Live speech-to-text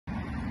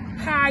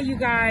Hi, you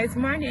guys.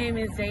 My name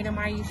is Dana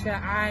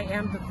Maisha. I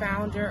am the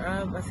founder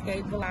of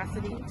Escape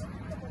Velocity,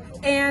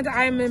 and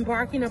I'm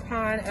embarking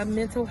upon a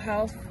mental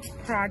health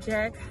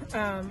project.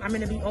 I'm going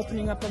to be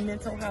opening up a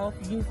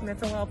youth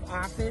mental health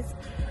office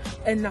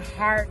in the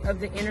heart of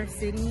the inner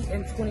city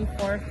in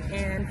 24th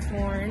and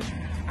Florin.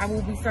 I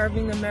will be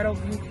serving the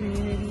Meadowview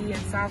community in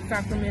South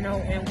Sacramento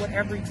and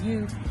whatever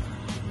youth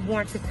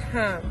want to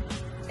come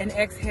and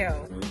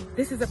exhale.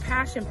 This is a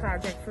passion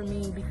project for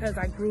me because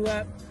I grew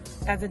up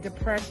as a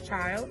depressed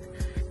child,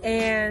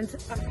 and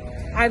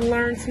I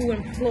learned to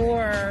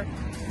employ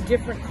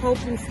different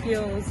coping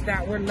skills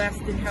that were less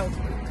than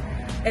healthy.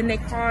 And they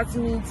caused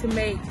me to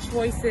make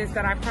choices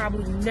that I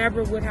probably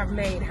never would have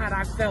made had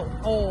I felt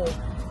whole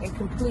and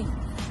complete.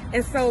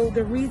 And so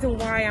the reason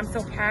why I'm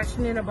so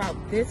passionate about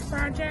this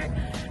project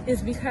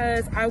is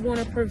because I want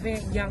to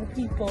prevent young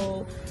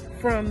people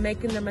from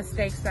making the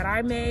mistakes that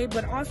I made,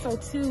 but also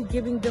too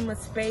giving them a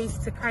space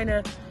to kind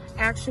of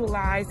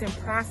actualize and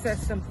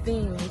process some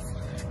things,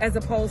 as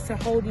opposed to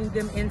holding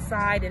them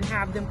inside and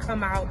have them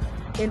come out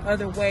in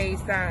other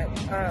ways that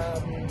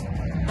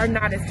are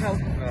not as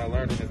healthy. What I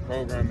learned in this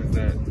program is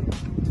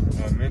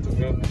that mental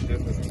health is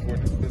just as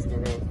important as physical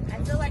health.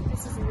 I feel like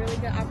this is a really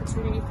good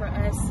opportunity for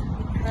us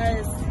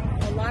because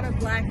a lot of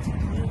Black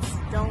youths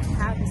don't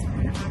have this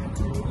kind of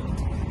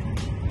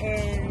opportunity.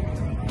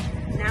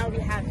 And now we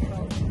have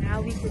help.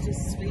 Now we could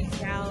just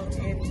reach out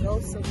and go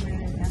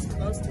somewhere that's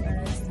close to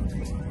us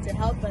to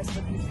help us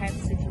with these types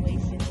of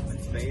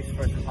situations. Space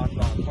for us to talk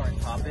about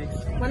important topics.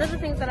 One of the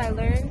things that I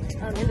learned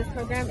in this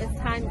program is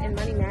time and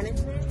money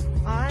management.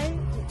 I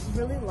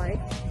really like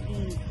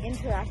the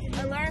interaction.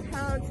 I learned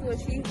how to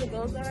achieve the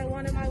goals that I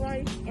want in my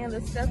life and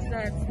the steps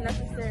that's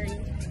necessary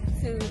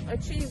to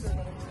achieve them.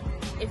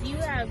 If you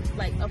have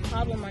like a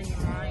problem on your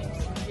mind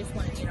and you just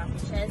want to get off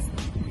your chest,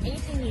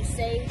 anything you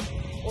say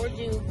or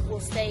do will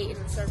stay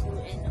in the circle.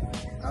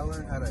 And I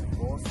learned how to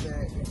goal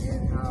set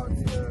and how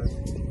to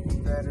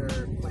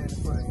better plan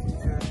for the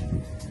future.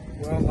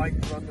 What I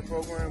liked about the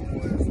program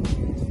was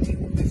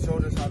they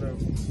showed us how to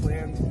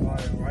plan by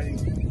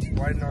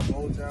writing our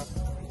goals down.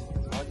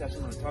 I like that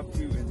someone to talk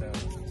to and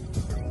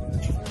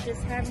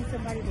just having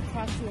somebody to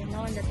talk to and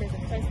knowing that there's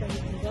a place that we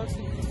can go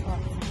to talk.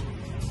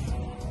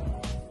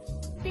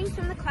 Things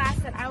from the class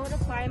that I would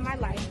apply in my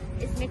life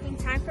is making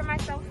time for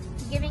myself,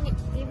 giving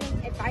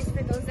advice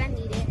for those that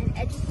need it, and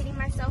educating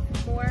myself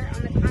more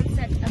on the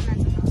concept of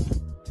mental health.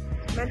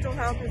 Mental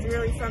health is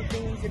really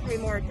something you should pay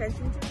more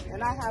attention to.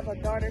 And I have a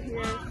daughter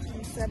here,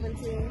 she's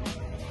 17,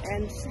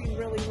 and she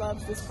really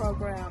loves this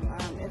program.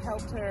 It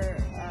helped her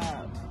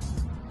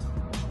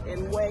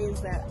in ways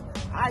that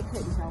I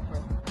couldn't help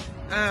her.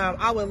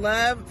 I would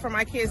love for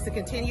my kids to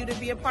continue to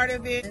be a part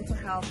of it. Mental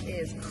health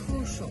is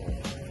crucial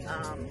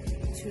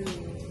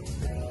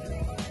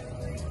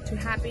to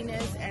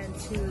happiness and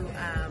to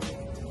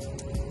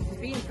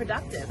being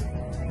productive.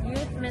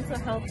 Youth mental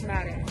health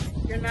matters.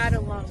 You're not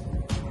alone.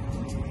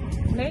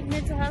 Make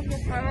mental health your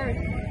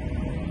priority.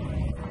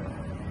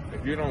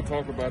 If you don't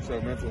talk about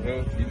your mental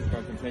health, you're just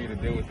going to continue to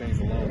deal with things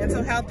alone.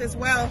 Mental health is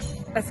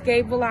wealth.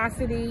 Escape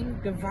Velocity,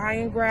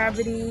 Defying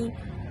Gravity,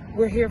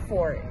 we're here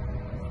for it.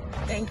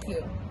 Thank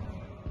you.